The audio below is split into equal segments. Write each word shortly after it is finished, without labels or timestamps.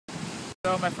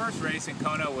So my first race in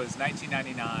Kona was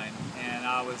 1999, and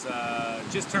I was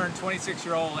just turned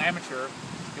 26-year-old amateur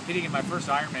competing in my first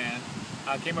Ironman.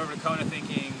 I came over to Kona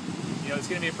thinking, it's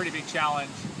going to be a pretty big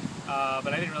challenge, but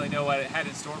I didn't really know what it had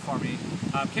in store for me.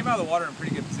 Came out of the water in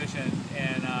pretty good position,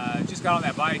 and just got on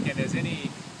that bike, and as any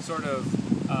sort of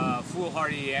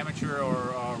foolhardy amateur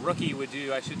or rookie would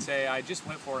do, I should say, I just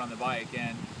went for it on the bike.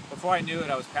 And before I knew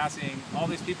it, I was passing all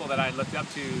these people that I looked up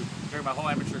to during my whole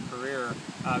amateur career.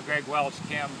 Greg Welch,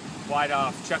 Cam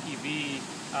Whiteoff, Chucky V.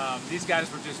 These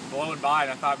guys were just blowing by,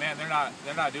 and I thought, man,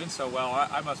 they're not doing so well.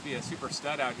 I must be a super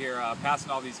stud out here,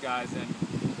 passing all these guys.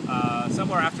 And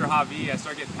somewhere after Javi, I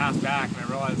started getting passed back, and I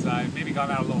realized I maybe got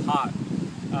out a little hot.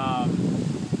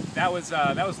 That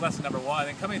was lesson number one.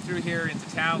 And coming through here into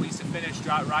town, we used to finish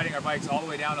riding our bikes all the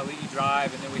way down to Leahy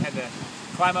Drive, and then we had to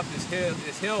climb up this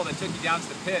hill that took you down to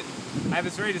the pit. I have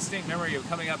this very distinct memory of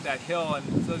coming up that hill, and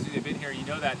for those of you that have been here, you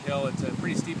know that hill. It's a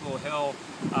pretty steep little hill,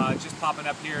 just popping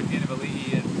up here at the end of a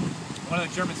Leahy. And one of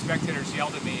the German spectators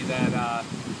yelled at me that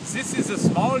this is a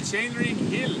small chainring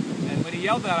hill. And when he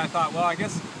yelled that, I thought, well, I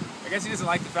guess he doesn't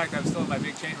like the fact that I'm still in my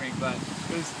big chainring, but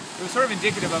it was sort of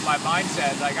indicative of my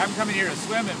mindset. Like, I'm coming here to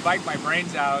swim and bike my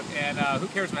brains out, and who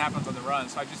cares what happens on the run?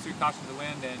 So I just threw caution to the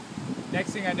wind, and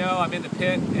next thing I know, I'm in the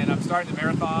pit, and I'm starting the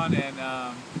marathon, and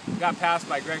got passed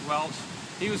by Greg Welch.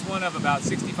 He was one of about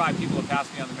 65 people that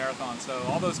passed me on the marathon. So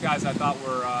all those guys I thought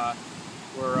were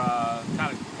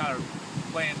kind of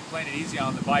playing it easy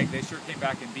on the bike. They sure came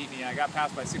back and beat me. I got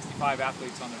passed by 65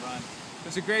 athletes on the run. It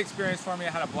was a great experience for me.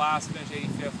 I had a blast, finished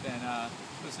 85th, and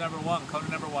it was Kona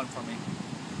number one for me.